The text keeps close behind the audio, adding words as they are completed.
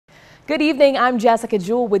Good evening, I'm Jessica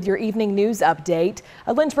Jewell with your evening news update.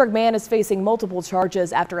 A Lynchburg man is facing multiple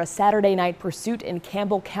charges after a Saturday night pursuit in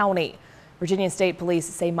Campbell County. Virginia State Police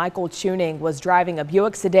say Michael Tuning was driving a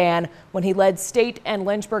Buick sedan when he led state and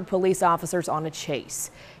Lynchburg police officers on a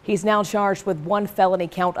chase. He's now charged with one felony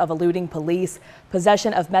count of eluding police,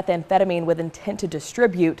 possession of methamphetamine with intent to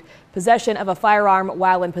distribute, possession of a firearm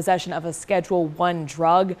while in possession of a Schedule I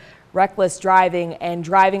drug, reckless driving, and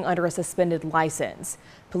driving under a suspended license.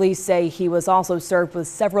 Police say he was also served with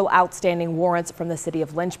several outstanding warrants from the city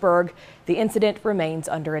of Lynchburg. The incident remains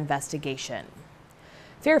under investigation.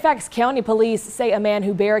 Fairfax County Police say a man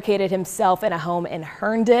who barricaded himself in a home in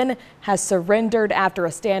Herndon has surrendered after a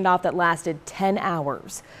standoff that lasted 10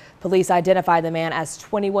 hours. Police identify the man as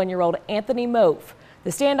 21-year-old Anthony Moaf.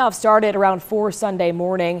 The standoff started around 4 Sunday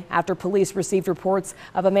morning after police received reports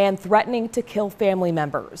of a man threatening to kill family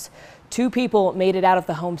members. 2 people made it out of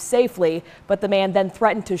the home safely, but the man then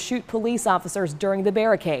threatened to shoot police officers during the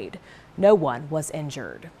barricade. No one was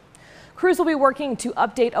injured. Crews will be working to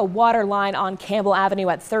update a water line on Campbell Avenue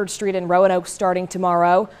at 3rd Street in Roanoke starting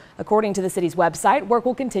tomorrow. According to the city's website, work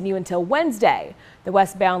will continue until Wednesday. The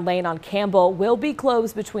westbound lane on Campbell will be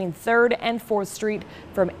closed between 3rd and 4th Street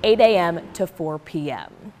from 8 a.m. to 4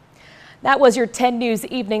 p.m. That was your 10 News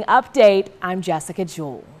Evening Update. I'm Jessica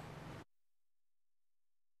Jewell.